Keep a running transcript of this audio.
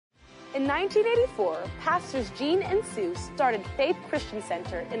In 1984, pastors Gene and Sue started Faith Christian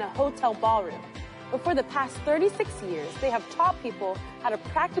Center in a hotel ballroom. But for the past 36 years, they have taught people how to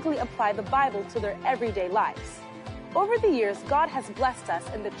practically apply the Bible to their everyday lives. Over the years, God has blessed us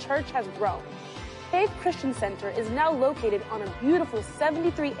and the church has grown. Faith Christian Center is now located on a beautiful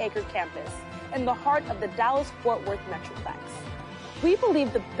 73-acre campus in the heart of the Dallas-Fort Worth Metroplex. We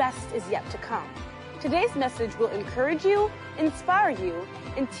believe the best is yet to come. Today's message will encourage you, inspire you,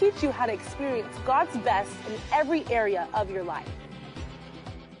 and teach you how to experience God's best in every area of your life.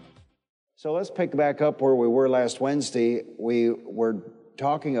 So let's pick back up where we were last Wednesday. We were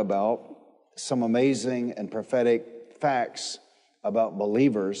talking about some amazing and prophetic facts about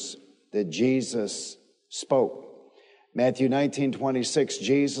believers that Jesus spoke. Matthew 19:26,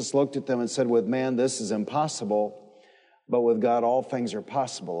 Jesus looked at them and said, with man this is impossible, but with God all things are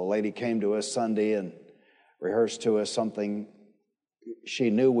possible. A lady came to us Sunday and rehearsed to us something she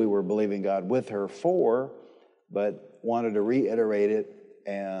knew we were believing God with her for, but wanted to reiterate it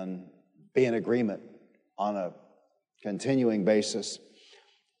and be in agreement on a continuing basis.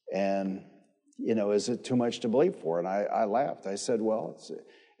 And, you know, is it too much to believe for? And I laughed. I said, well,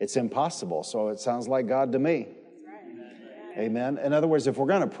 it's impossible. So it sounds like God to me. Amen. In other words, if we're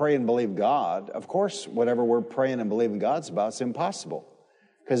going to pray and believe God, of course, whatever we're praying and believing God's about is impossible.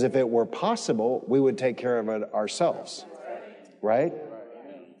 Because if it were possible, we would take care of it ourselves. Right?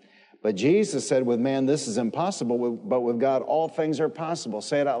 But Jesus said, with man, this is impossible, but with God, all things are possible.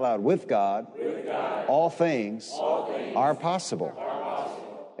 Say it out loud. With God, all things are possible.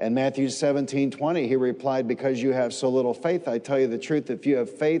 And Matthew 17:20, he replied, because you have so little faith, I tell you the truth, if you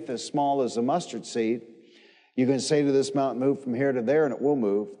have faith as small as a mustard seed, you can say to this mountain, move from here to there, and it will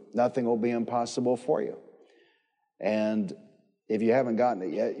move. Nothing will be impossible for you. And if you haven't gotten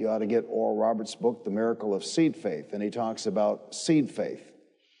it yet, you ought to get Oral Roberts' book, The Miracle of Seed Faith. And he talks about seed faith.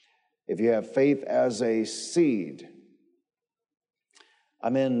 If you have faith as a seed.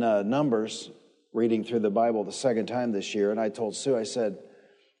 I'm in Numbers, reading through the Bible the second time this year, and I told Sue, I said,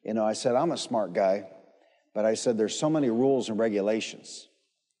 I'm a smart guy, but I said, there's so many rules and regulations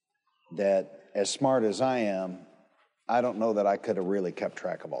that as smart as I am, I don't know that I could have really kept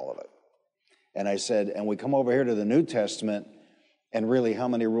track of all of it. And I said, and we come over here to the New Testament, and really, how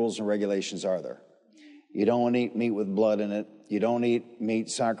many rules and regulations are there? You don't eat meat with blood in it. You don't eat meat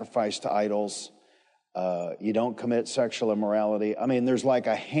sacrificed to idols. You don't commit sexual immorality. I mean, there's like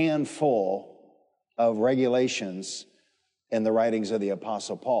a handful of regulations in the writings of the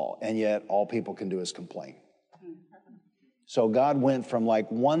Apostle Paul, and yet all people can do is complain. So God went from like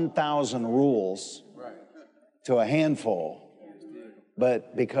 1,000 rules to a handful,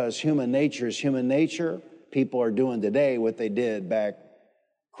 but because human nature is human nature, people are doing today what they did back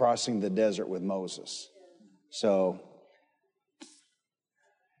crossing the desert with Moses. So,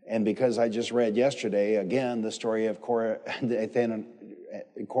 and because I just read yesterday, again, the story of Korah, Dathan,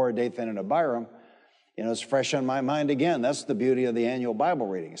 and Abiram, you know, it's fresh on my mind again. That's the beauty of the annual Bible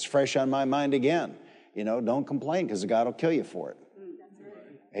reading. It's fresh on my mind again. You know, don't complain because God will kill you for it.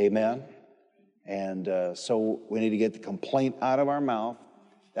 Amen. And so we need to get the complaint out of our mouth.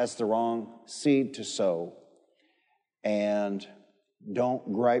 That's the wrong seed to sow. And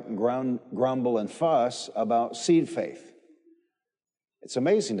don't gripe and grumble and fuss about seed faith. It's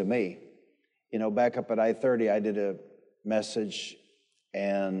amazing to me. You know, back up at I-30, I did a message,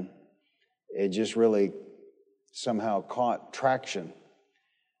 and it just really somehow caught traction.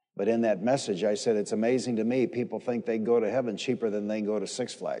 But in that message, I said, it's amazing to me, people think they go to heaven cheaper than they go to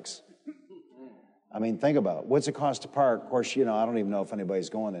Six Flags. I mean, think about it. What's it cost to park? Of course, you know, I don't even know if anybody's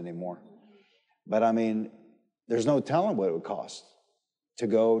going anymore. But I mean, there's no telling what it would cost to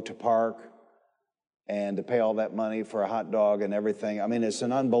go to park and to pay all that money for a hot dog and everything. I mean, it's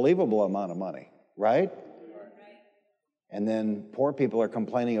an unbelievable amount of money, right? And then poor people are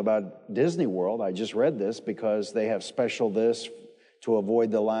complaining about Disney World. I just read this because they have special this to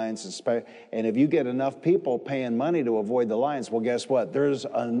avoid the lines. And if you get enough people paying money to avoid the lines, well, guess what? There's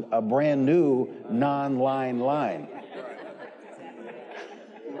a brand new non-line line.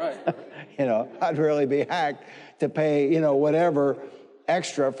 Right. You know, I'd really be hacked to pay, you know, whatever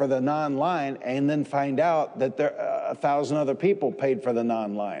extra for the non-line and then find out that there 1,000 other people paid for the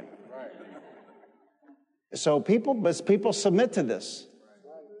non-line. Right. So people submit to this.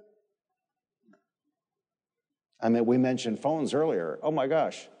 I mean, we mentioned phones earlier. Oh my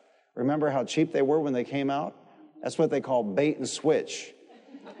gosh. Remember how cheap they were when they came out? That's what they call bait and switch.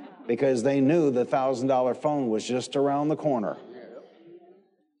 Because they knew the $1,000 phone was just around the corner.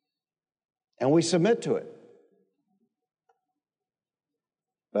 And we submit to it.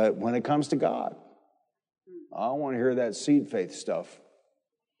 But when it comes to God, I don't want to hear that seed faith stuff.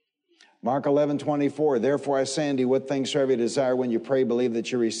 Mark 11:24, therefore I say unto you, what things soever you desire when you pray, believe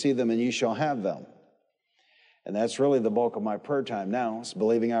that you receive them and you shall have them. And that's really the bulk of my prayer time now, is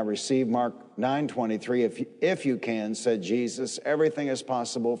believing I receive. Mark 9:23, if you can, said Jesus, everything is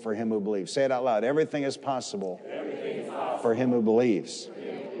possible for him who believes. Say it out loud. Everything is possible, for him who believes.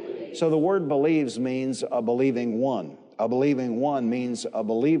 So the word believes means a believing one. A believing one means a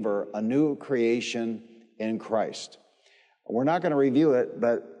believer, a new creation in Christ. We're not going to review it,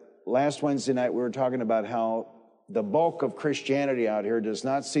 but last Wednesday night we were talking about how the bulk of Christianity out here does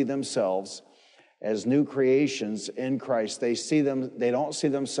not see themselves as new creations in Christ. They don't see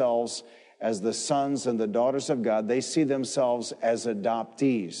themselves as the sons and the daughters of God. They see themselves as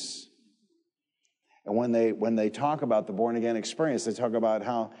adoptees. And when they talk about the born again experience, they talk about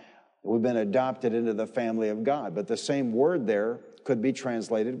how we've been adopted into the family of God. But the same word there could be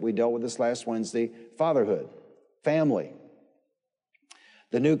translated, we dealt with this last Wednesday, fatherhood, family.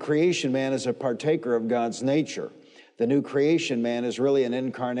 The new creation man is a partaker of God's nature. The new creation man is really an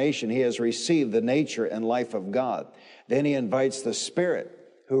incarnation. He has received the nature and life of God. Then he invites the Spirit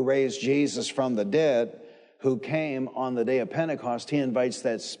who raised Jesus from the dead, who came on the day of Pentecost. He invites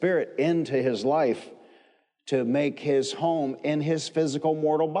that Spirit into his life to make his home in his physical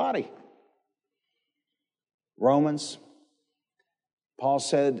mortal body. Romans, Paul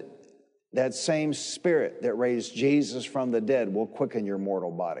said, that same Spirit that raised Jesus from the dead will quicken your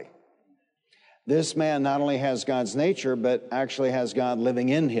mortal body. This man not only has God's nature, but actually has God living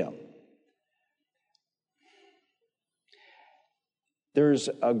in him. There's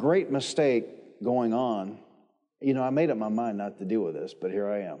a great mistake going on. You know, I made up my mind not to deal with this, but here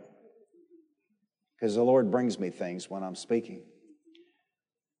I am. Because the Lord brings me things when I'm speaking.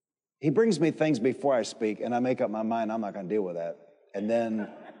 He brings me things before I speak, and I make up my mind I'm not going to deal with that. And then,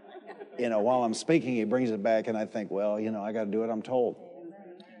 while I'm speaking, he brings it back, and I think, well, I got to do what I'm told.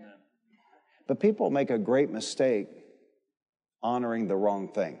 But people make a great mistake honoring the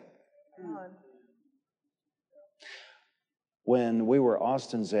wrong thing. When we were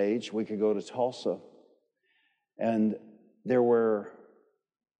Austin's age, we could go to Tulsa, and there were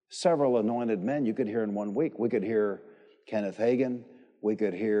several anointed men you could hear in 1 week. We could hear Kenneth Hagin, we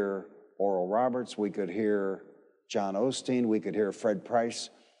could hear Oral Roberts, we could hear John Osteen, we could hear Fred Price,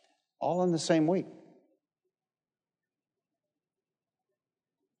 all in the same week.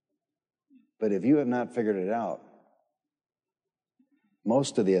 But if you have not figured it out,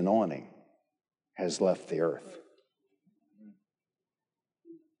 most of the anointing has left the earth.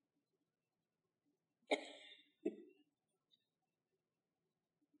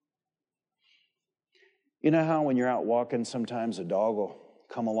 You know how when you're out walking, sometimes a dog will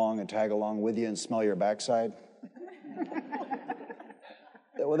come along and tag along with you and smell your backside?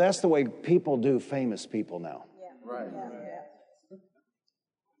 Well, that's the way people do famous people now. Yeah. Right. Yeah.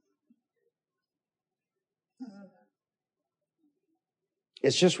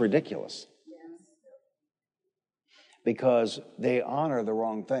 It's just ridiculous. Because they honor the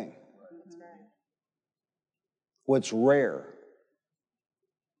wrong thing. What's rare.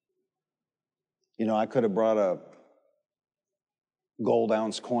 I could have brought a gold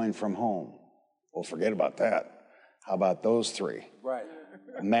ounce coin from home. Well, forget about that. How about those three? Right.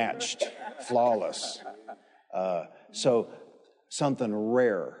 Matched, flawless. So something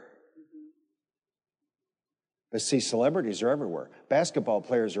rare. But see, celebrities are everywhere. Basketball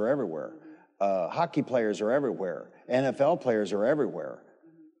players are everywhere. Hockey players are everywhere. NFL players are everywhere.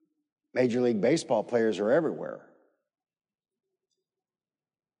 Major League Baseball players are everywhere.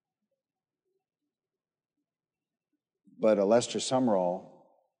 But a Lester Sumrall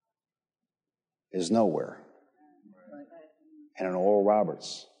is nowhere. And an Oral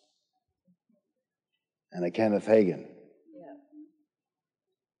Roberts. And a Kenneth Hagin.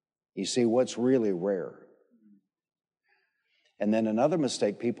 You see, what's really rare. And then another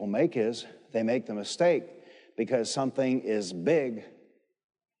mistake people make is they make the mistake because something is big,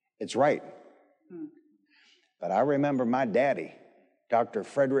 it's right. But I remember my daddy, Dr.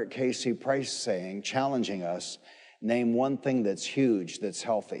 Frederick K.C. Price, challenging us, name one thing that's huge, that's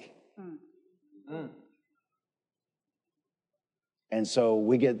healthy. And so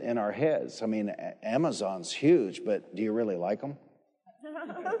we get in our heads. I mean, Amazon's huge, but do you really like them?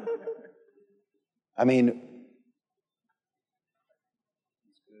 I mean,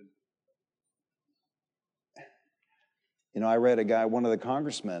 I read a guy, one of the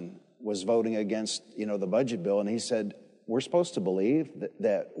congressmen was voting against, the budget bill, and he said, we're supposed to believe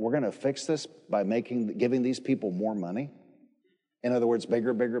that we're going to fix this by giving these people more money. In other words,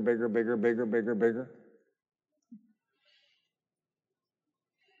 bigger.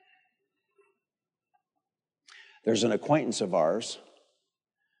 There's an acquaintance of ours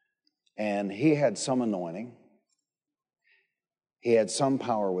And he had some anointing. He had some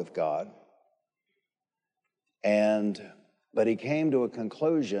power with God. But he came to a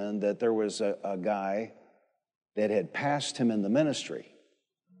conclusion that there was a guy that had passed him in the ministry.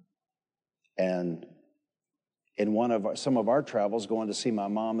 And in some of our travels, going to see my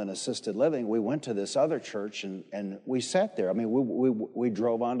mom in assisted living, we went to this other church and we sat there. I mean, we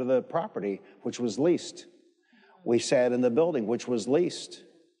drove onto the property, which was leased. We sat in the building, which was leased.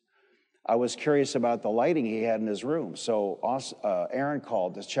 I was curious about the lighting he had in his room. So Aaron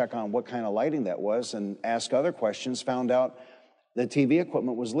called to check on what kind of lighting that was and ask other questions, found out the TV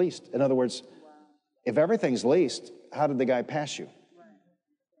equipment was leased. In other words, if everything's leased, how did the guy pass you?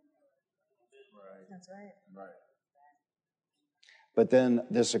 That's right. But then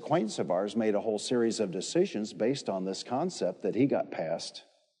this acquaintance of ours made a whole series of decisions based on this concept that he got passed.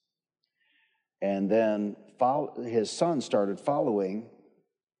 And then his son started following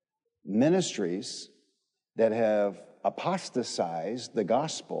ministries that have apostatized the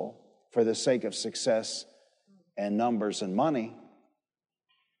gospel for the sake of success and numbers and money.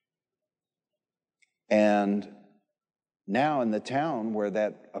 And now in the town where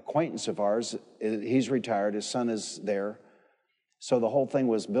that acquaintance of ours, he's retired, his son is there. So the whole thing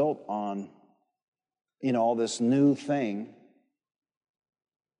was built on, all this new thing.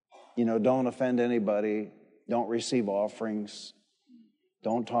 Don't offend anybody, don't receive offerings,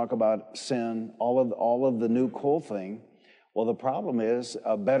 don't talk about sin, all of the new cool thing. Well, the problem is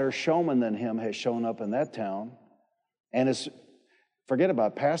a better showman than him has shown up in that town, and forget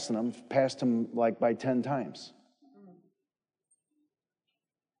about passed him like by 10 times.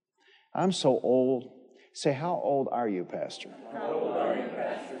 I'm so old. Say, how old are you, Pastor? How old are you,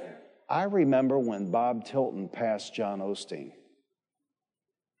 Pastor? I remember when Bob Tilton passed John Osteen.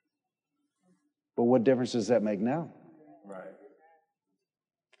 But what difference does that make now? Right.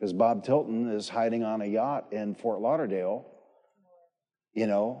 Because Bob Tilton is hiding on a yacht in Fort Lauderdale,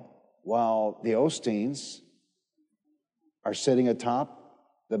 while the Osteens are sitting atop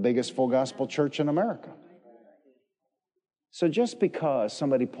the biggest full gospel church in America. So just because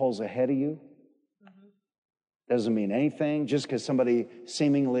somebody pulls ahead of you doesn't mean anything. Just because somebody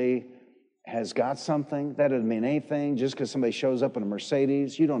seemingly has got something, that doesn't mean anything. Just because somebody shows up in a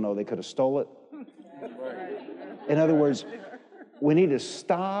Mercedes, you don't know they could have stole it. In other words, we need to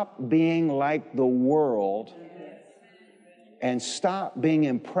stop being like the world and stop being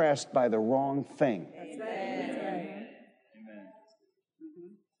impressed by the wrong thing. That's right.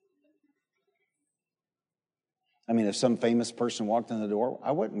 I mean, if some famous person walked in the door,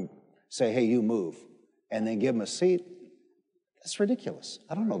 I wouldn't say, hey, you move, and then give them a seat. That's ridiculous.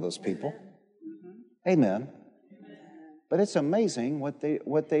 I don't know those people. Amen. But it's amazing what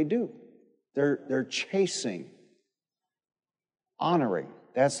they do. They're chasing, honoring.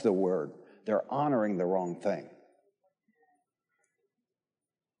 That's the word. They're honoring the wrong thing.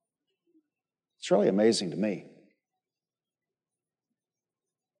 It's really amazing to me.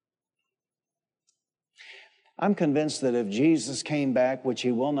 I'm convinced that if Jesus came back, which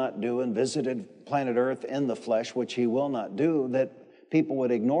he will not do, and visited planet Earth in the flesh, which he will not do, that people would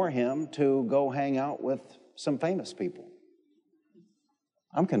ignore him to go hang out with some famous people.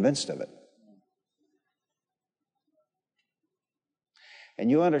 I'm convinced of it. And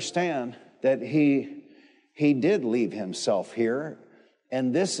you understand that he did leave himself here,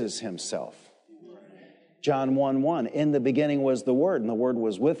 and this is himself. John 1:1, in the beginning was the Word, and the Word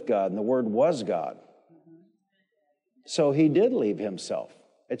was with God, and the Word was God. So he did leave himself.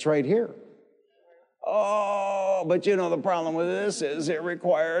 It's right here. Oh, but the problem with this is it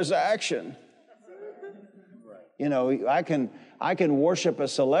requires action. I can worship a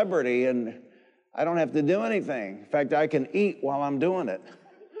celebrity and I don't have to do anything. In fact, I can eat while I'm doing it.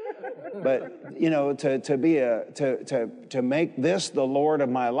 But to make this the Lord of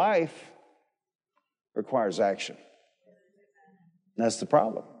my life requires action. And that's the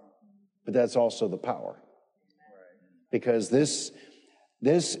problem. But that's also the power. Because this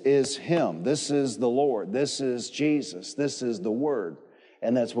is him. This is the Lord. This is Jesus. This is the Word.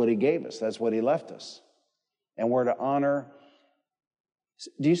 And that's what he gave us. That's what he left us. And we're to honor.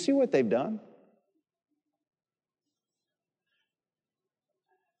 Do you see what they've done?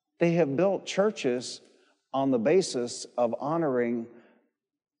 They have built churches on the basis of honoring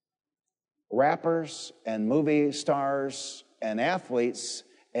rappers and movie stars and athletes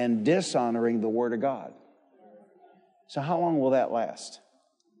and dishonoring the Word of God. So how long will that last?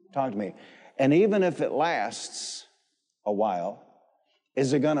 Talk to me. And even if it lasts a while,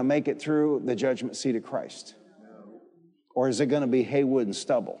 is it going to make it through the judgment seat of Christ? Or is it going to be hay, wood, and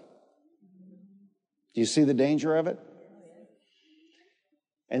stubble? Do you see the danger of it?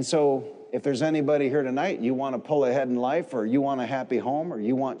 And so if there's anybody here tonight, you want to pull ahead in life, or you want a happy home, or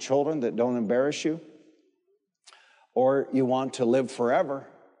you want children that don't embarrass you, or you want to live forever,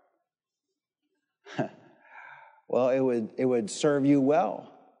 well, it would serve you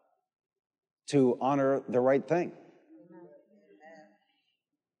well to honor the right thing.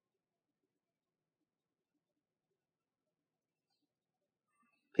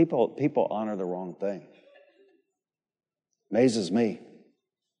 People honor the wrong thing. Amazes me.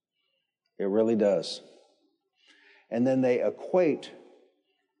 It really does. And then they equate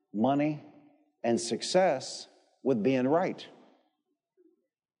money and success with being right.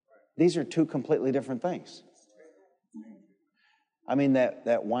 These are two completely different things. I mean,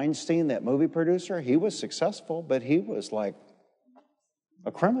 that Weinstein, that movie producer, he was successful, but he was like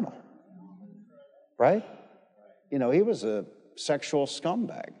a criminal, right? You know, he was a sexual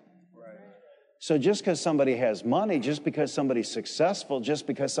scumbag. So just because somebody has money, just because somebody's successful, just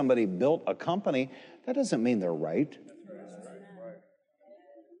because somebody built a company, that doesn't mean they're right.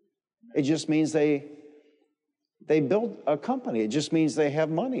 It just means they built a company. It just means they have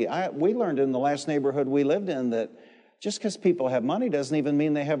money. We learned in the last neighborhood we lived in that just because people have money doesn't even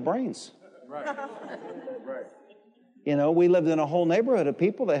mean they have brains. Right. Right. You know, we lived in a whole neighborhood of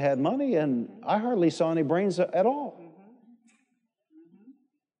people that had money, and I hardly saw any brains at all.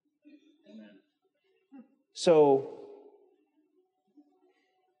 So,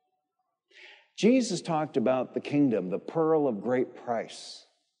 Jesus talked about the kingdom, the pearl of great price.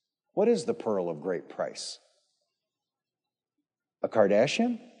 What is the pearl of great price? A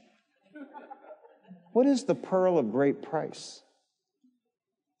Kardashian? What is the pearl of great price?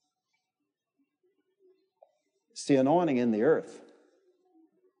 It's the anointing in the earth.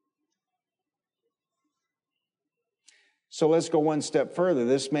 So let's go one step further.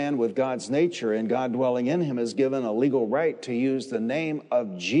 This man with God's nature and God dwelling in him is given a legal right to use the name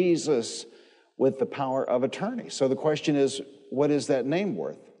of Jesus with the power of attorney. So the question is, what is that name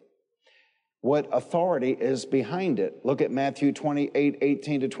worth? What authority is behind it? Look at Matthew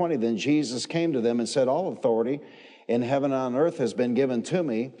 28:18-20. Then Jesus came to them and said, all authority in heaven and on earth has been given to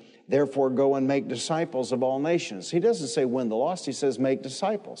me. Therefore, go and make disciples of all nations. He doesn't say win the lost. He says make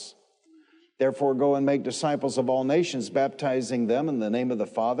disciples. Therefore, go and make disciples of all nations, baptizing them in the name of the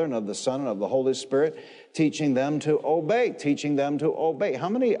Father and of the Son and of the Holy Spirit, teaching them to obey. How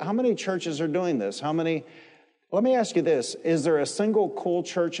many churches are doing this? How many? Let me ask you this. Is there a single cool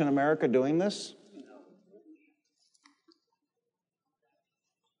church in America doing this?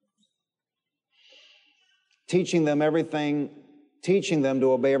 Teaching them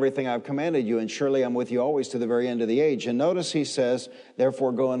to obey everything I've commanded you, and surely I'm with you always to the very end of the age. And notice he says,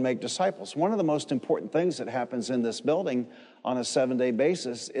 therefore go and make disciples. One of the most important things that happens in this building on a 7-day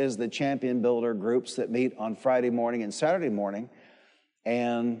basis is the champion builder groups that meet on Friday morning and Saturday morning.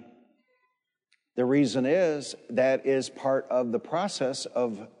 And the reason is that is part of the process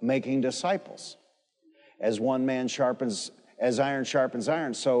of making disciples. As iron sharpens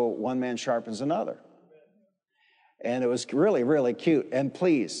iron, so one man sharpens another. And it was really, really cute. And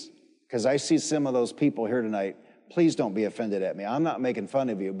please, because I see some of those people here tonight, please don't be offended at me. I'm not making fun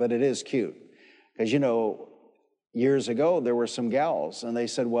of you, but it is cute. Because, you know, years ago, there were some gals, and they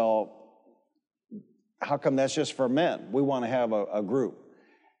said, well, how come that's just for men? We want to have a group.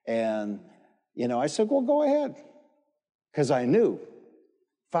 And, you know, I said, well, go ahead. Because I knew.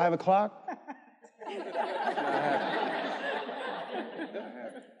 5 o'clock.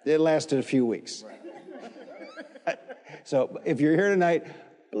 It lasted a few weeks. So if you're here tonight,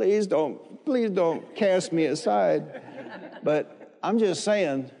 please don't cast me aside. But I'm just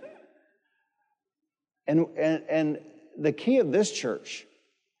saying, and the key of this church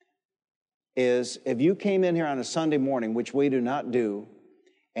is if you came in here on a Sunday morning, which we do not do,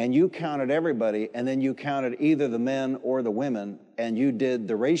 and you counted everybody, and then you counted either the men or the women, and you did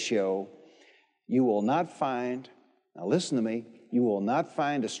the ratio, you will not find, now listen to me, you will not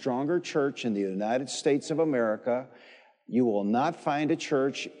find a stronger church in the United States of America. You will not find a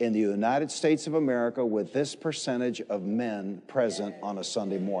church in the United States of America with this percentage of men present on a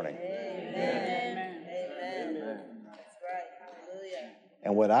Sunday morning. Amen. Amen. That's right. Hallelujah.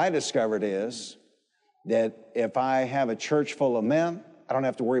 And what I discovered is that if I have a church full of men, I don't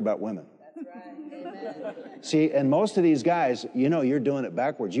have to worry about women. That's right. Amen. See, and most of these guys, you know, you're doing it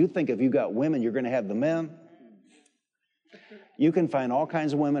backwards. You think if you got women, you're going to have the men. You can find all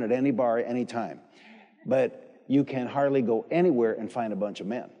kinds of women at any bar, any time. But you can hardly go anywhere and find a bunch of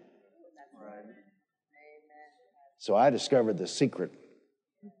men. So I discovered the secret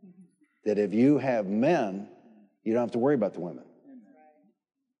that if you have men, you don't have to worry about the women.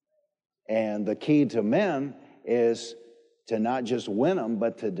 And the key to men is to not just win them,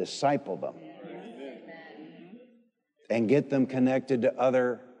 but to disciple them and get them connected to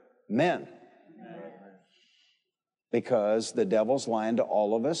other men. Because the devil's lying to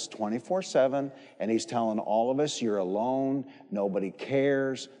all of us 24/7, and he's telling all of us, you're alone, nobody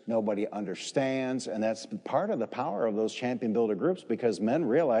cares, nobody understands, and that's part of the power of those champion builder groups, because men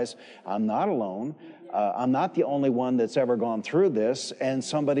realize, I'm not alone, I'm not the only one that's ever gone through this, and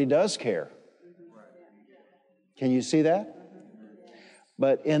somebody does care. Can you see that?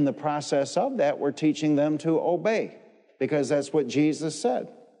 But in the process of that, we're teaching them to obey, because that's what Jesus said.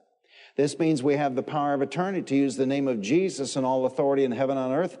 This means we have the power of attorney to use the name of Jesus, and all authority in heaven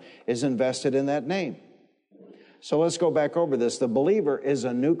and on earth is invested in that name. So let's go back over this. The believer is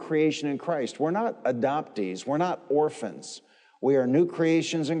a new creation in Christ. We're not adoptees. We're not orphans. We are new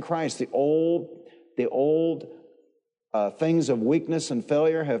creations in Christ. The old things of weakness and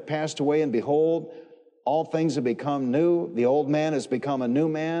failure have passed away, and behold, all things have become new. The old man has become a new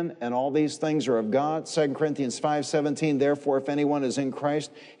man, and all these things are of God. 2 Corinthians 5:17, therefore, if anyone is in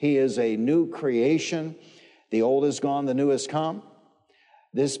Christ, he is a new creation. The old is gone, the new has come.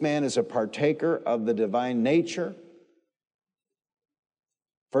 This man is a partaker of the divine nature.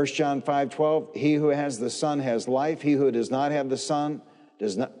 1 John 5:12, he who has the Son has life. He who does not have the Son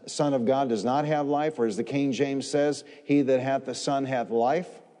of God does not have life. Or as the King James says, he that hath the Son hath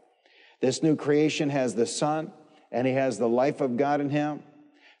life. This new creation has the Son, and he has the life of God in him.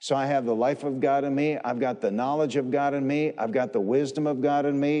 So I have the life of God in me. I've got the knowledge of God in me. I've got the wisdom of God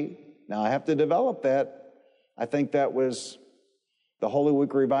in me. Now I have to develop that. I think that was the Holy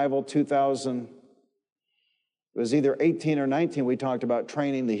Week Revival 2000. It was either 18 or 19. We talked about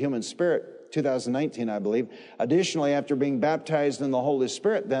training the human spirit. 2019, I believe. Additionally, after being baptized in the Holy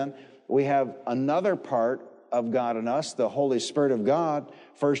Spirit, then we have another part of God in us, the Holy Spirit of God.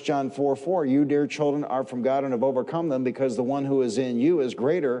 1 John 4:4, you, dear children, are from God and have overcome them, because the one who is in you is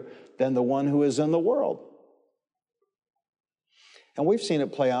greater than the one who is in the world. And we've seen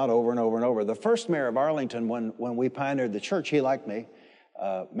it play out over and over and over. The first mayor of Arlington, when we pioneered the church, he liked me.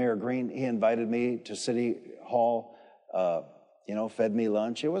 Mayor Green, he invited me to City Hall, fed me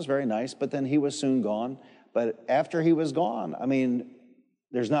lunch. It was very nice, but then he was soon gone. But after he was gone, I mean,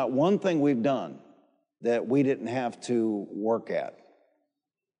 there's not one thing we've done that we didn't have to work at.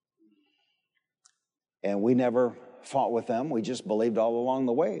 And we never fought with them. We just believed all along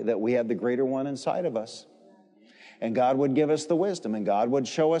the way that we had the greater one inside of us. And God would give us the wisdom, and God would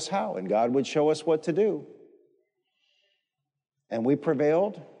show us how, and God would show us what to do. And we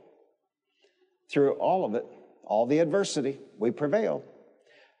prevailed through all of it, all the adversity. We prevailed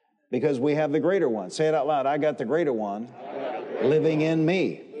because we have the greater one. Say it out loud. I got the greater one living in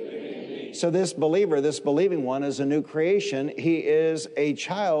me. So this believer, this believing one, is a new creation. He is a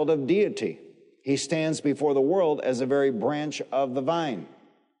child of deity. He stands before the world as a very branch of the vine.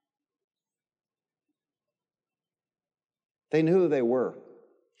 They knew who they were.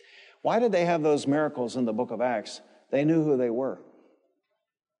 Why did they have those miracles in the book of Acts? They knew who they were.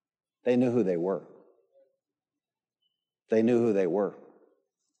 They knew who they were. They knew who they were.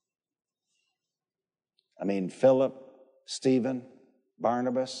 I mean, Philip, Stephen,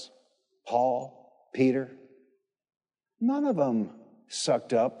 Barnabas, Paul, Peter, none of them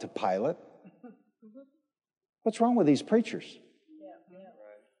sucked up to Pilate. What's wrong with these preachers?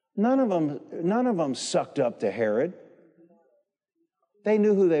 None of them sucked up to Herod. They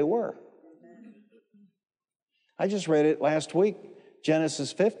knew who they were. I just read it last week,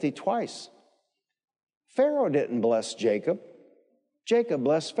 Genesis 50, twice. Pharaoh didn't bless Jacob. Jacob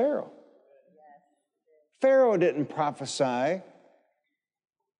blessed Pharaoh. Pharaoh didn't prophesy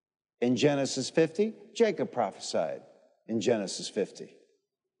in Genesis 50. Jacob prophesied in Genesis 50.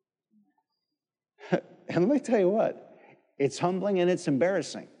 And let me tell you what, it's humbling and it's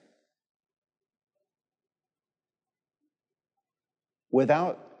embarrassing.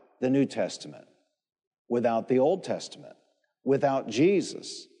 Without the New Testament, without the Old Testament, without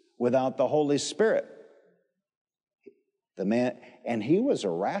Jesus, without the Holy Spirit, the man, and he was a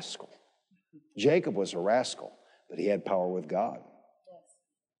rascal. Jacob was a rascal, but he had power with God.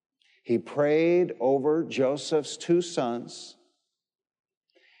 He prayed over Joseph's two sons,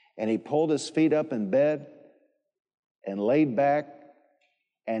 and he pulled his feet up in bed and laid back,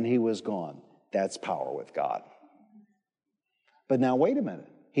 and he was gone. That's power with God. But now, wait a minute.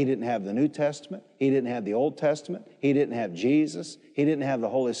 He didn't have the New Testament. He didn't have the Old Testament. He didn't have Jesus. He didn't have the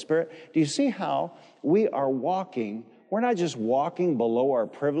Holy Spirit. Do you see how we are walking? We're not just walking below our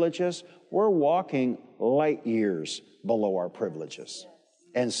privileges. We're walking light years below our privileges.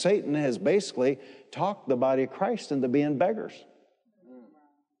 And Satan has basically talked the body of Christ into being beggars.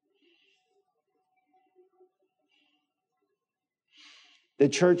 The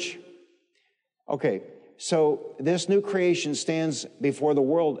church, okay, so this new creation stands before the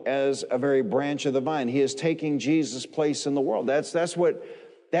world as a very branch of the vine. He is taking Jesus' place in the world. That's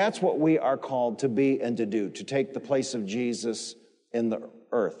what we are called to be and to do, to take the place of Jesus in the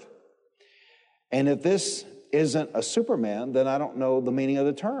earth. And if this isn't a Superman, then I don't know the meaning of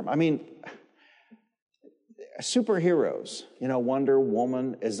the term. I mean, superheroes, Wonder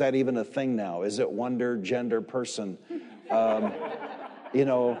Woman, is that even a thing now? Is it Wonder Gender Person?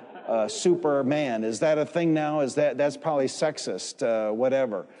 Superman, is that a thing now? That's probably sexist,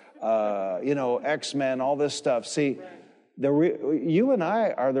 whatever. X-Men, all this stuff. See, you and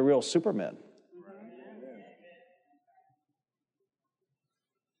I are the real Supermen.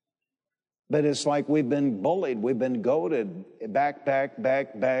 But it's like we've been bullied, we've been goaded back,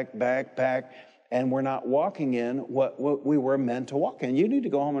 and we're not walking in what we were meant to walk in. You need to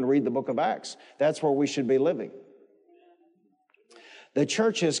go home and read the book of Acts. That's where we should be living. The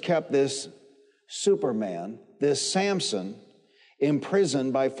church has kept this Superman, this Samson,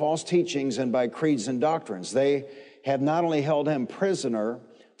 imprisoned by false teachings and by creeds and doctrines. They have not only held him prisoner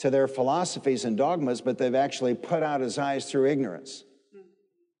to their philosophies and dogmas, but they've actually put out his eyes through ignorance.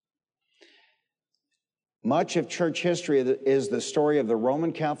 Much of church history is the story of the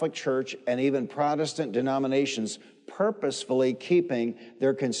Roman Catholic Church and even Protestant denominations purposefully keeping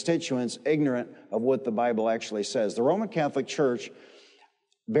their constituents ignorant of what the Bible actually says. The Roman Catholic Church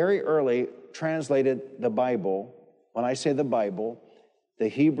very early translated the Bible. When I say the Bible, the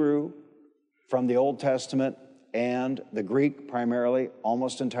Hebrew from the Old Testament and the Greek primarily,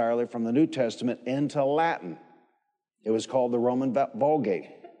 almost entirely from the New Testament, into Latin. It was called the Roman Vulgate.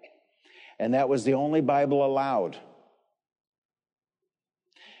 And that was the only Bible allowed.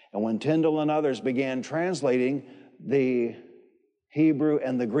 And when Tyndale and others began translating the Hebrew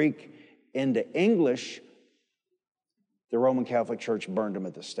and the Greek into English, the Roman Catholic Church burned them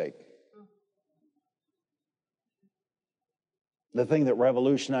at the stake. The thing that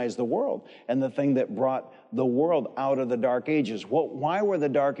revolutionized the world and the thing that brought the world out of the Dark Ages. Why were the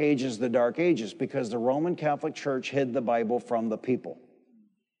Dark Ages the Dark Ages? Because the Roman Catholic Church hid the Bible from the people.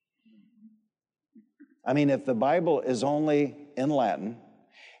 I mean, if the Bible is only in Latin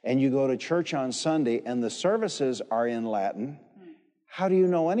and you go to church on Sunday and the services are in Latin, how do you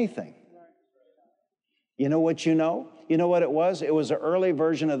know anything? You know what you know? You know what it was? It was an early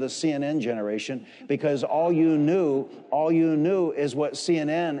version of the CNN generation, because all you knew is what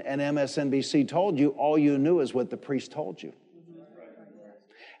CNN and MSNBC told you. All you knew is what the priest told you.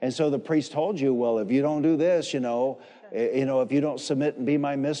 And so the priest told you, well, if you don't do this, if you don't submit and be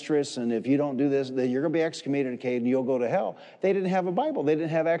my mistress, and if you don't do this, then you're going to be excommunicated and you'll go to hell. They didn't have a Bible. They didn't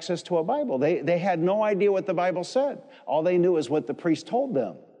have access to a Bible. They had no idea what the Bible said. All they knew is what the priest told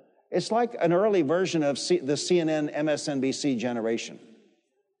them. It's like an early version of the CNN, MSNBC generation.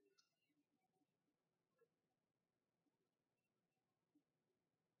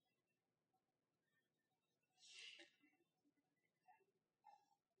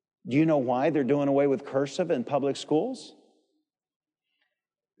 Do you know why they're doing away with cursive in public schools?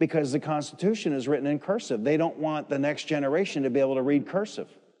 Because the Constitution is written in cursive. They don't want the next generation to be able to read cursive.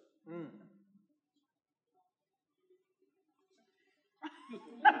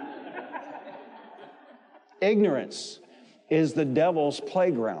 Ignorance is the devil's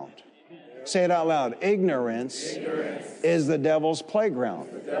playground. Say it out loud. Ignorance is the devil's playground.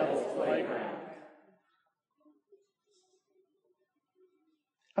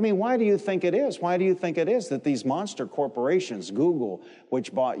 I mean, why do you think it is? Why do you think it is that these monster corporations, Google,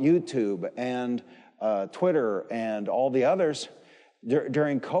 which bought YouTube, and Twitter, and all the others,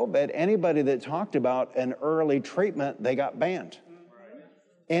 during COVID, anybody that talked about an early treatment, they got banned.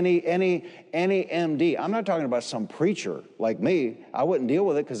 Any MD, I'm not talking about some preacher like me. I wouldn't deal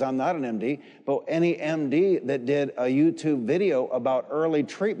with it because I'm not an MD, but any MD that did a YouTube video about early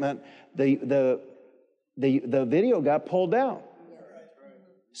treatment, the video got pulled down.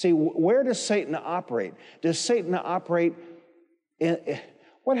 See, where does Satan operate? Does Satan operate in...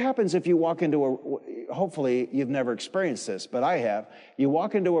 What happens if you walk into hopefully you've never experienced this, but I have. You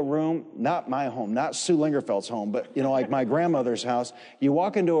walk into a room, not my home, not Sue Lingerfeld's home, but like my grandmother's house. You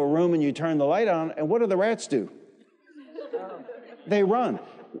walk into a room and you turn the light on, and what do the rats do? They run.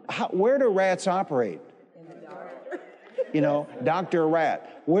 Where do rats operate? In the dark. Dr.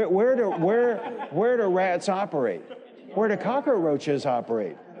 Rat. Where do rats operate? Where do cockroaches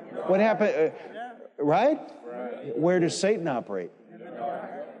operate? What happened? Right? Where does Satan operate?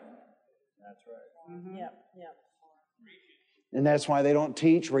 And that's why they don't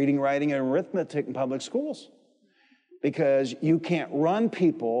teach reading, writing, and arithmetic in public schools. Because you can't run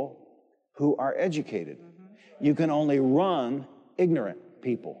people who are educated. You can only run ignorant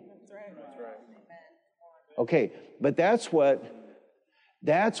people. That's right. That's right. Okay, but that's what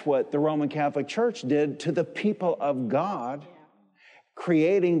the Roman Catholic Church did to the people of God,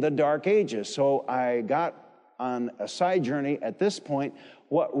 creating the Dark Ages. So I got on a side journey at this point,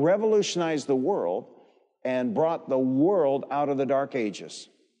 what revolutionized the world and brought the world out of the Dark Ages?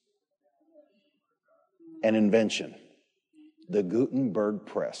 An invention, the Gutenberg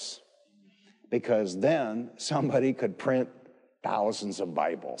press. Because then somebody could print thousands of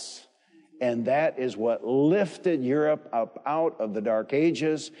Bibles. And that is what lifted Europe up out of the Dark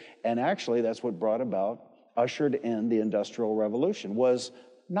Ages. And actually, that's what brought about, ushered in the Industrial Revolution, was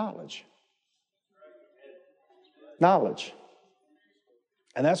knowledge. Knowledge.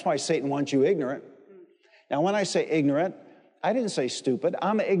 And that's why Satan wants you ignorant. Now, when I say ignorant, I didn't say stupid.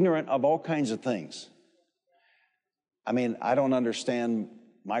 I'm ignorant of all kinds of things. I mean, I don't understand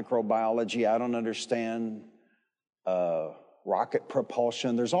microbiology. I don't understand rocket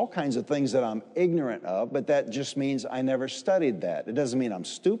propulsion. There's all kinds of things that I'm ignorant of, but that just means I never studied that. It doesn't mean I'm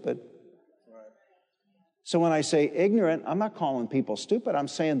stupid. Right. So when I say ignorant, I'm not calling people stupid. I'm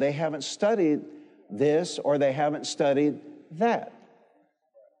saying they haven't studied this or they haven't studied that.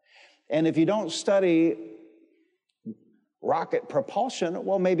 And if you don't study rocket propulsion,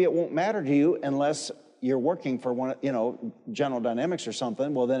 well, maybe it won't matter to you unless you're working for one, General Dynamics or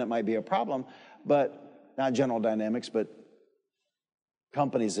something. Well, then it might be a problem, but not General Dynamics, but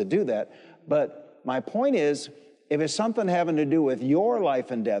companies that do that. But my point is, if it's something having to do with your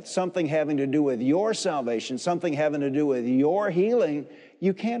life and death, something having to do with your salvation, something having to do with your healing,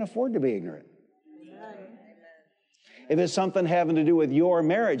 you can't afford to be ignorant. If it's something having to do with your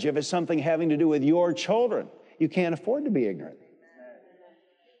marriage, if it's something having to do with your children, you can't afford to be ignorant.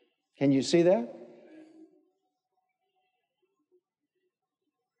 Can you see that?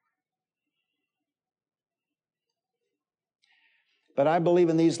 But I believe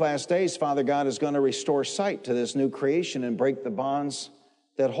in these last days, Father God is going to restore sight to this new creation and break the bonds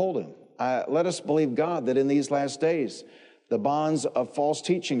that hold him. Let us believe, God, that in these last days, the bonds of false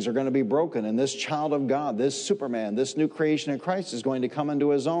teachings are going to be broken, and this child of God, this Superman, this new creation in Christ is going to come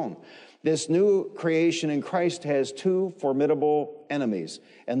into his own. This new creation in Christ has two formidable enemies,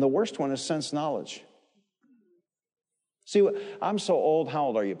 and the worst one is sense knowledge. See, I'm so old. How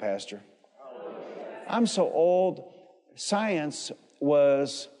old are you, Pastor? I'm so old. Science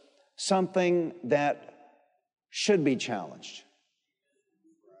was something that should be challenged.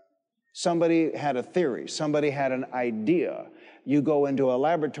 Somebody had a theory. Somebody had an idea. You go into a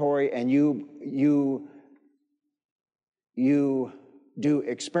laboratory and you do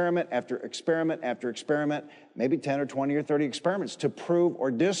experiment after experiment after experiment, maybe 10 or 20 or 30 experiments to prove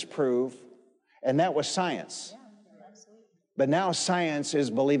or disprove, and that was science. But now science is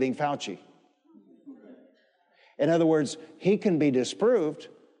believing Fauci. In other words, he can be disproved,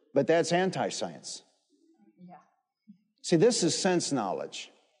 but that's anti-science. Yeah. See, this is sense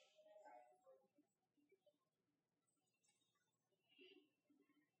knowledge.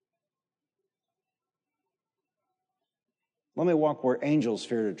 Let me walk where angels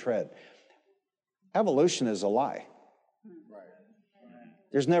fear to tread. Evolution is a lie. Right.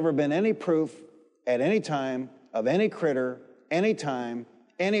 There's never been any proof at any time of any critter, anytime,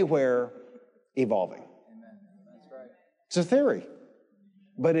 anywhere evolving. It's a theory,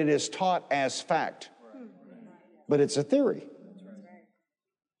 but it is taught as fact. But it's a theory.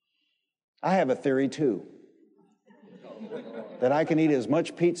 I have a theory too, that I can eat as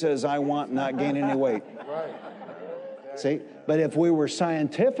much pizza as I want and not gain any weight. See, but if we were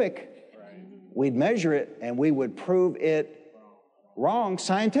scientific, we'd measure it and we would prove it wrong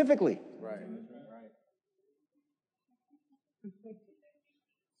scientifically.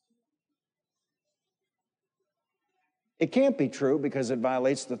 It can't be true because it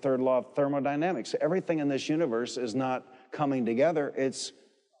violates the third law of thermodynamics. Everything in this universe is not coming together, it's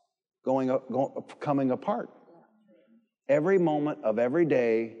coming apart. Every moment of every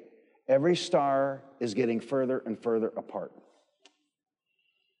day, every star is getting further and further apart.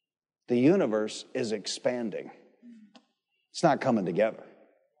 The universe is expanding. It's not coming together.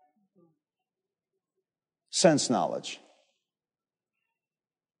 Sense knowledge.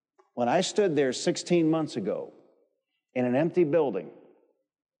 When I stood there 16 months ago, in an empty building,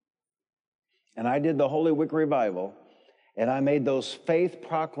 and I did the Holy Week revival, and I made those faith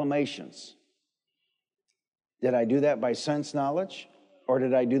proclamations. Did I do that by sense knowledge, or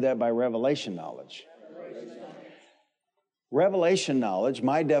did I do that by revelation knowledge? Revelation knowledge,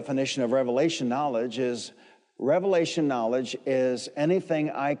 my definition of revelation knowledge is anything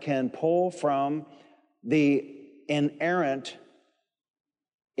I can pull from the inerrant,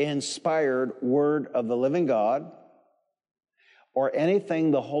 inspired Word of the living God, or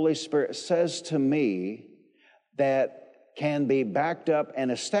anything the Holy Spirit says to me that can be backed up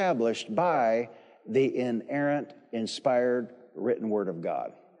and established by the inerrant, inspired, written Word of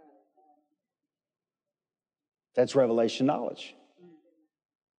God. That's revelation knowledge.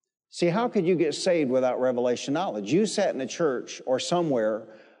 See, how could you get saved without revelation knowledge? You sat in a church or somewhere,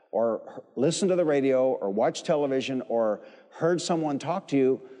 or listened to the radio, or watched television, or heard someone talk to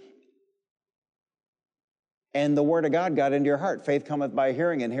you, and the Word of God got into your heart. Faith cometh by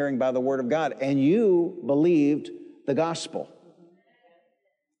hearing, and hearing by the Word of God. And you believed the gospel.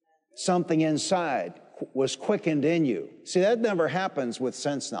 Something inside was quickened in you. See, that never happens with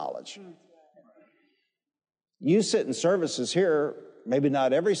sense knowledge. You sit in services here, maybe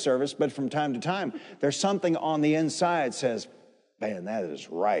not every service, but from time to time, there's something on the inside says, man, that is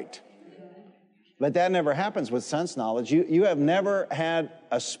right. But that never happens with sense knowledge. You have never had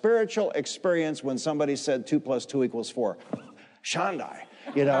a spiritual experience when somebody said 2 + 2 = 4. Shandai,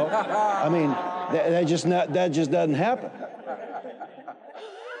 you know? I mean, that just doesn't happen.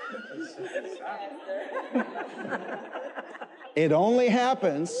 It only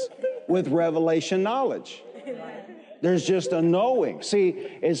happens with revelation knowledge. There's just a knowing. See,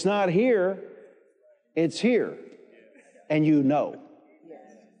 it's not here, it's here. And you know.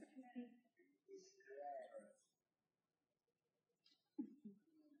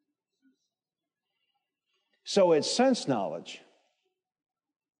 So it's sense knowledge.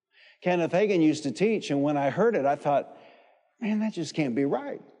 Kenneth Hagin used to teach, and when I heard it, I thought, man, that just can't be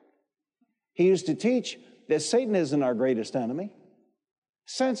right. He used to teach that Satan isn't our greatest enemy.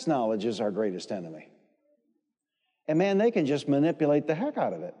 Sense knowledge is our greatest enemy. And man, they can just manipulate the heck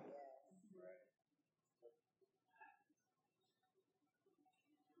out of it.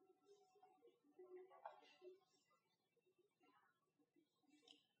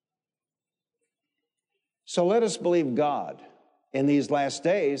 So let us believe God in these last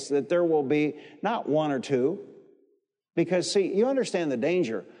days that there will be not one or two. Because, see, you understand the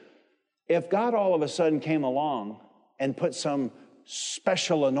danger. If God all of a sudden came along and put some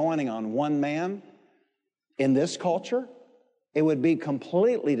special anointing on one man in this culture, it would be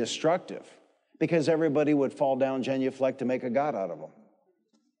completely destructive because everybody would fall down genuflect to make a god out of them.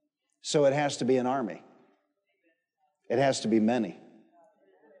 So it has to be an army. It has to be many.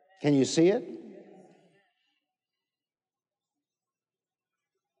 Can you see it?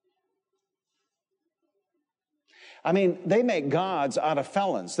 I mean, they make gods out of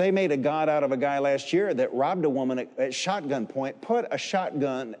felons. They made a god out of a guy last year that robbed a woman at shotgun point, put a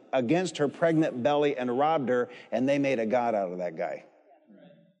shotgun against her pregnant belly and robbed her, and they made a god out of that guy.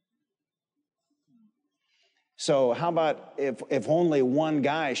 So how about if only one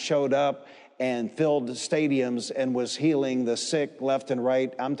guy showed up and filled stadiums and was healing the sick left and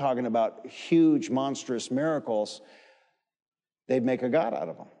right? I'm talking about huge, monstrous miracles. They'd make a god out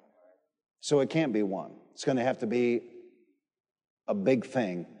of them. So it can't be one. It's going to have to be a big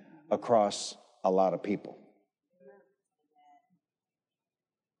thing across a lot of people.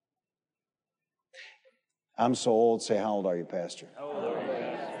 I'm so old. Say, how old are you, Pastor? How old are you,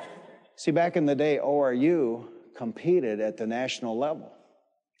 Pastor? See, back in the day, ORU competed at the national level.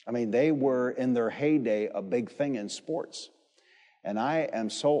 I mean, they were in their heyday a big thing in sports. And I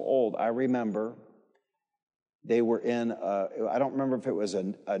am so old, I remember they were in, I don't remember if it was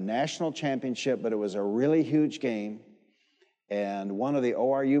a national championship, but it was a really huge game. And one of the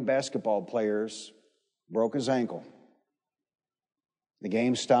ORU basketball players broke his ankle. The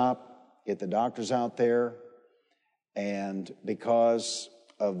game stopped, get the doctors out there, and because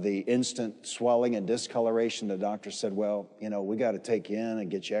of the instant swelling and discoloration, the doctor said, well, you know, we got to take you in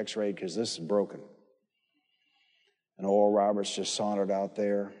and get you x-rayed because this is broken. And Oral Roberts just sauntered out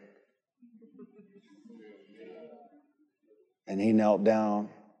there. And he knelt down,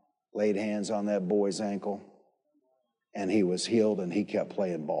 laid hands on that boy's ankle, and he was healed, and he kept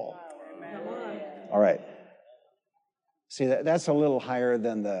playing ball. Amen. All right. See, that's a little higher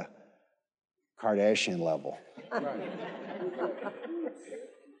than the Kardashian level.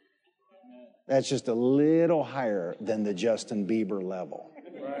 That's just a little higher than the Justin Bieber level.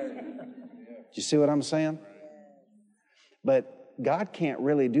 Do you see what I'm saying? But God can't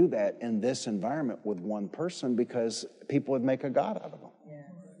really do that in this environment with one person because people would make a god out of them. Yeah.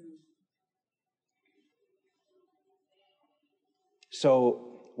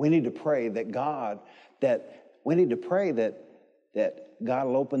 So we need to pray that God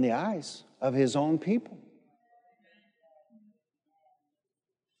will open the eyes of His own people.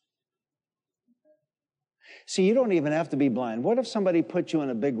 See, you don't even have to be blind. What if somebody put you in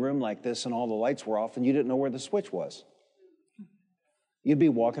a big room like this and all the lights were off and you didn't know where the switch was? You'd be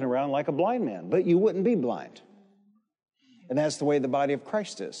walking around like a blind man, but you wouldn't be blind. And that's the way the body of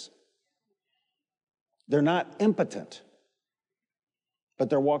Christ is. They're not impotent, but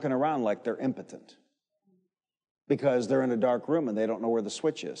they're walking around like they're impotent because they're in a dark room and they don't know where the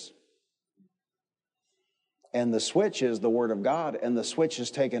switch is. And the switch is the Word of God, and the switch is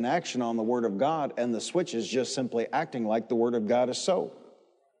taking action on the Word of God, and the switch is just simply acting like the Word of God is so.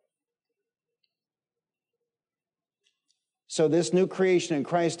 So this new creation in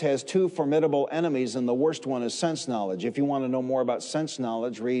Christ has two formidable enemies, and the worst one is sense knowledge. If you want to know more about sense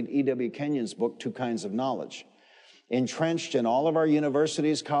knowledge, read E.W. Kenyon's book, Two Kinds of Knowledge. Entrenched in all of our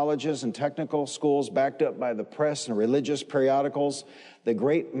universities, colleges, and technical schools, backed up by the press and religious periodicals, the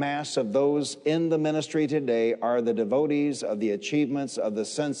great mass of those in the ministry today are the devotees of the achievements of the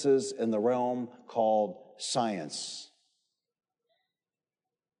senses in the realm called science.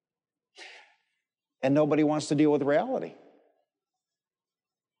 And nobody wants to deal with reality.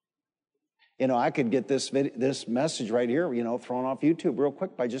 You know, I could get this message right here, thrown off YouTube real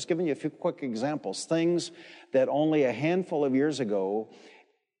quick by just giving you a few quick examples. Things that only a handful of years ago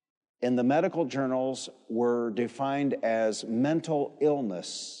in the medical journals were defined as mental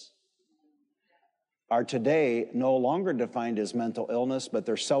illness are today no longer defined as mental illness, but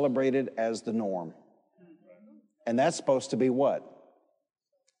they're celebrated as the norm. And that's supposed to be what?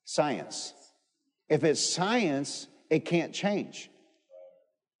 Science. If it's science, it can't change.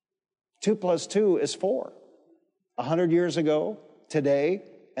 2 + 2 is 4. 100 years ago, today,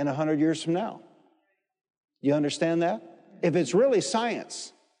 and 100 years from now. You understand that? If it's really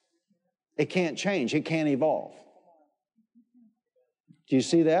science, it can't change. It can't evolve. Do you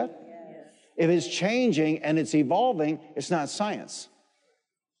see that? Yes. If it's changing and it's evolving, it's not science.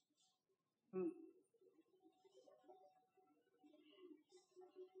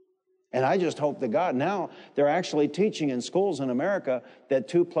 And I just hope that God, now they're actually teaching in schools in America that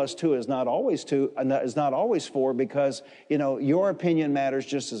 2 + 2 is not always 2, is not always 4, because, your opinion matters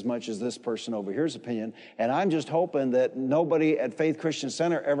just as much as this person over here's opinion. And I'm just hoping that nobody at Faith Christian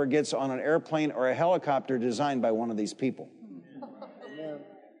Center ever gets on an airplane or a helicopter designed by one of these people.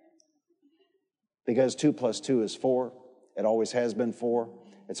 Because 2 + 2 is 4. It always has been 4.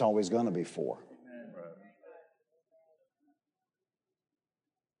 It's always going to be 4.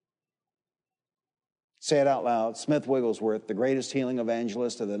 Say it out loud. Smith Wigglesworth, the greatest healing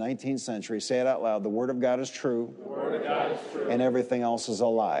evangelist of the 19th century. Say it out loud. The Word of God is true. The Word of God is true. And everything else is a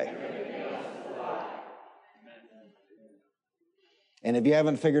lie. And if you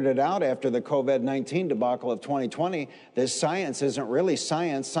haven't figured it out after the COVID-19 debacle of 2020, this science isn't really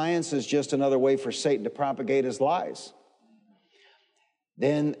science. Science is just another way for Satan to propagate his lies.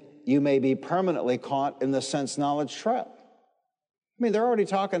 Then you may be permanently caught in the sense knowledge trap. I mean, they're already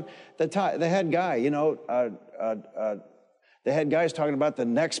talking, the head guy, the head guy's talking about the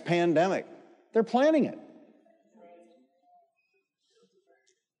next pandemic. They're planning it.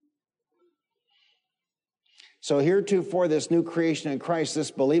 So heretofore, this new creation in Christ,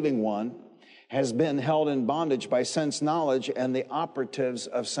 this believing one, has been held in bondage by sense knowledge and the operatives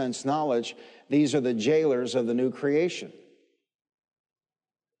of sense knowledge. These are the jailers of the new creation.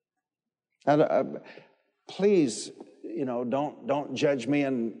 Please, don't judge me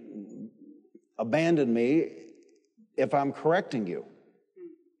and abandon me if I'm correcting you.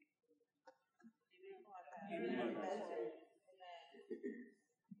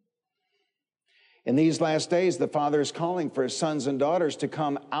 In these last days, the Father is calling for His sons and daughters to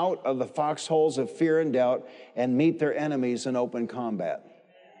come out of the foxholes of fear and doubt and meet their enemies in open combat.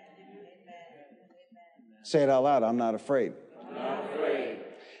 Say it out loud. I'm not afraid. I'm not afraid.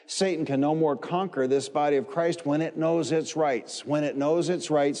 Satan can no more conquer this body of Christ when it knows its rights. When it knows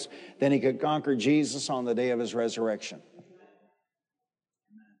its rights, then he could conquer Jesus on the day of his resurrection.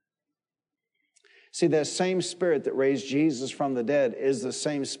 See, that same Spirit that raised Jesus from the dead is the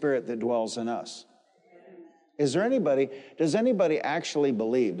same Spirit that dwells in us. Does anybody actually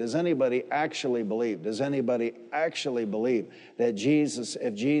believe? Does anybody actually believe that Jesus,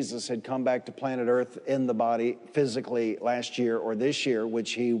 if Jesus had come back to planet Earth in the body physically last year or this year,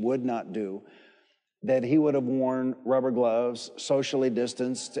 which he would not do, that he would have worn rubber gloves, socially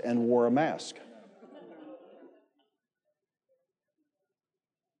distanced, and wore a mask?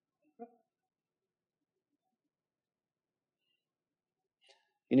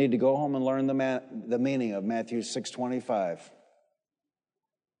 You need to go home and learn the meaning of Matthew 6:25.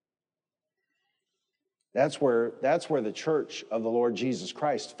 That's where the church of the Lord Jesus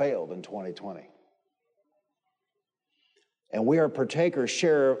Christ failed in 2020. And we are partakers,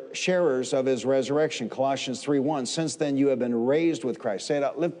 sharers of his resurrection. Colossians 3:1. Since then you have been raised with Christ. Say it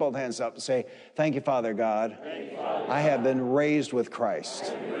out. Lift both hands up and say, thank you, Father God. Thank you, Father God. I have been raised with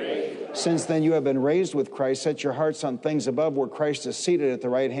Christ. Since then you have been raised with Christ. Set your hearts on things above where Christ is seated at the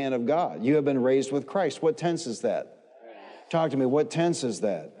right hand of God. You have been raised with Christ. What tense is that? Talk to me. What tense is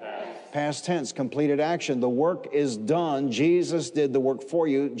that? Past tense, completed action. The work is done. Jesus did the work for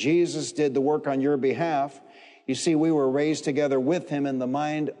you. Jesus did the work on your behalf. You see, we were raised together with him in the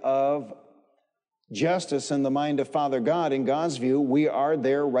mind of justice, in the mind of Father God. In God's view, we are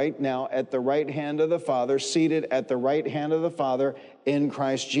there right now at the right hand of the Father, seated at the right hand of the Father in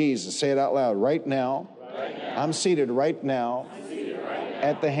Christ Jesus. Say it out loud. Right now, I'm seated right now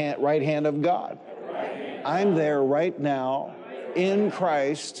at the right hand of God. I'm there right now in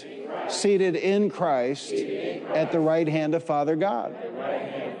Christ, seated in Christ at the right hand of Father God.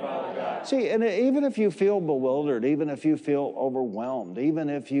 See, and even if you feel bewildered, even if you feel overwhelmed, even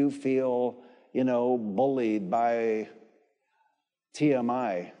if you feel, bullied by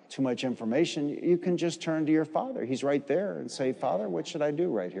TMI, too much information, you can just turn to your Father. He's right there and say, Father, what should I do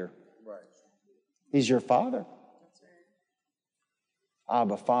right here? Right. He's your Father.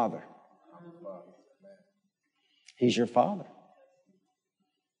 Abba, Father. He's your Father.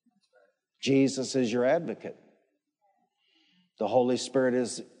 Jesus is your advocate. The Holy Spirit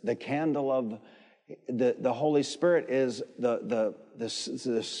is the candle of the Holy Spirit is the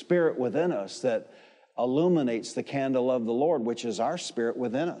Spirit within us that illuminates the candle of the Lord, which is our spirit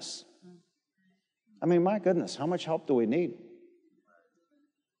within us. I mean, my goodness, how much help do we need?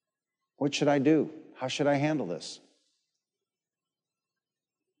 What should I do? How should I handle this?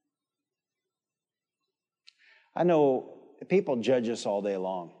 I know people judge us all day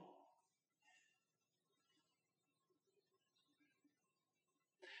long.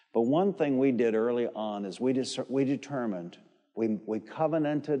 But one thing we did early on is we determined, we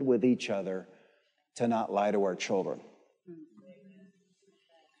covenanted with each other to not lie to our children.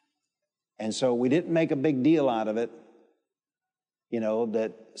 And so we didn't make a big deal out of it,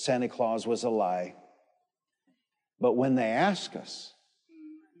 that Santa Claus was a lie. But when they asked us,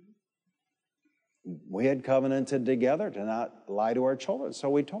 we had covenanted together to not lie to our children. So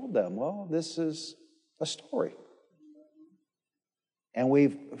we told them, well, this is a story. And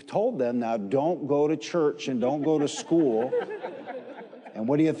we've told them, now don't go to church and don't go to school. And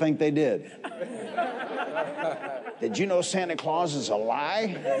what do you think they did? Did you know Santa Claus is a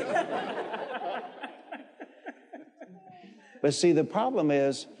lie? But see, the problem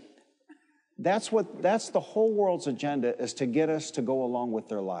is, that's the whole world's agenda, is to get us to go along with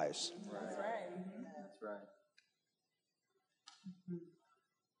their lies. That's right. That's right.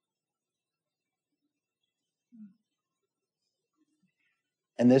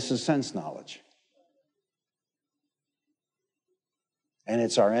 And this is sense knowledge. And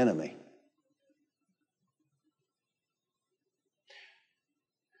it's our enemy.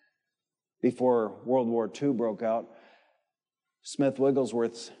 Before World War II broke out, Smith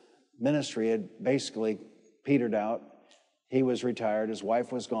Wigglesworth's ministry had basically petered out. He was retired. His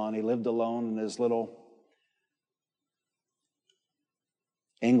wife was gone. He lived alone in his little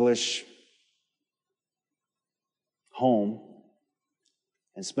English home.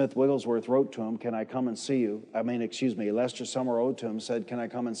 And Smith Wigglesworth wrote to him, can I come and see you? Lester Sumrall wrote to him, said, can I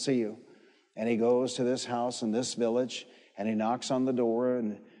come and see you? And he goes to this house in this village, and he knocks on the door,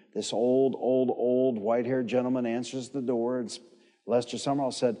 and this old white-haired gentleman answers the door, and Lester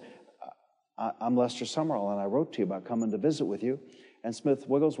Sumrall said, I'm Lester Sumrall, and I wrote to you about coming to visit with you. And Smith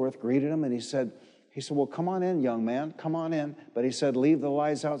Wigglesworth greeted him, and he said, well, come on in, young man, come on in. But he said, leave the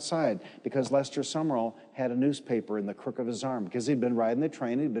lies outside, because Lester Sumrall had a newspaper in the crook of his arm, because he'd been riding the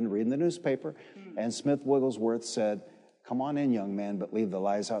train, he'd been reading the newspaper. And Smith Wigglesworth said, come on in, young man, but leave the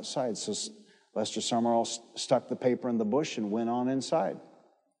lies outside. So Lester Sumrall stuck the paper in the bush and went on inside.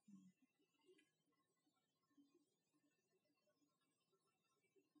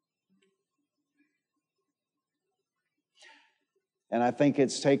 And I think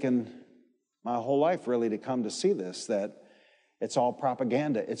it's taken my whole life really to come to see this, that it's all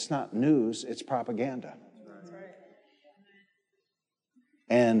propaganda. It's not news, it's propaganda. That's right.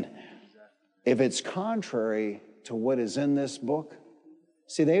 And if it's contrary to what is in this book,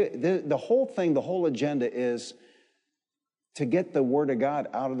 see, the whole thing, the whole agenda is to get the Word of God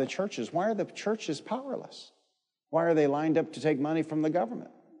out of the churches. Why are the churches powerless? Why are they lined up to take money from the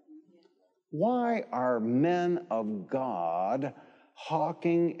government? Why are men of God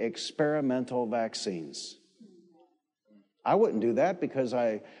hawking experimental vaccines? I wouldn't do that, because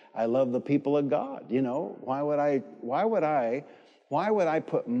I love the people of God. Why would I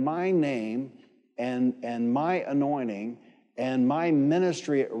put my name and my anointing and my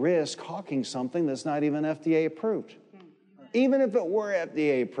ministry at risk hawking something that's not even FDA approved? Even if it were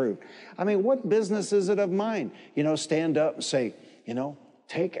FDA approved. I mean, what business is it of mine? Stand up and say,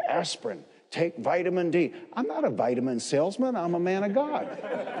 take aspirin, take vitamin D. I'm not a vitamin salesman. I'm a man of God.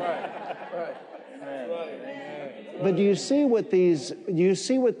 But do you see what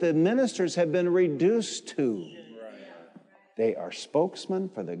the ministers have been reduced to? They are spokesmen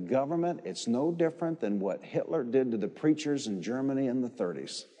for the government. It's no different than what Hitler did to the preachers in Germany in the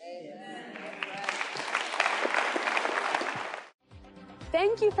 30s.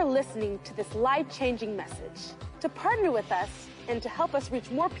 Thank you for listening to this life-changing message. To partner with us and to help us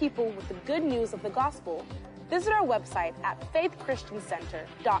reach more people with the good news of the gospel, visit our website at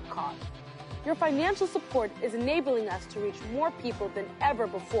faithchristiancenter.com. Your financial support is enabling us to reach more people than ever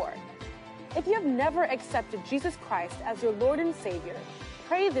before. If you have never accepted Jesus Christ as your Lord and Savior,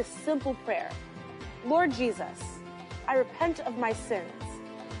 pray this simple prayer. Lord Jesus, I repent of my sins.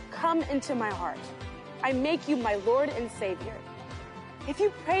 Come into my heart. I make you my Lord and Savior. If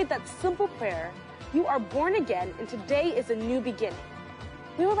you prayed that simple prayer, you are born again and today is a new beginning.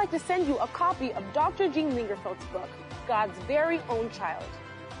 We would like to send you a copy of Dr. Gene Lingerfeld's book, God's Very Own Child.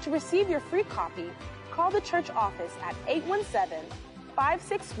 To receive your free copy, call the church office at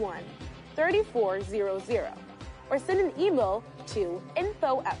 817-561-3400 or send an email to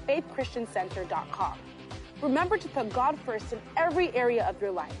info@faithchristiancenter.com. Remember to put God first in every area of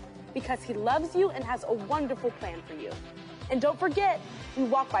your life because He loves you and has a wonderful plan for you. And don't forget, we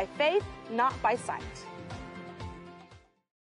walk by faith, not by sight.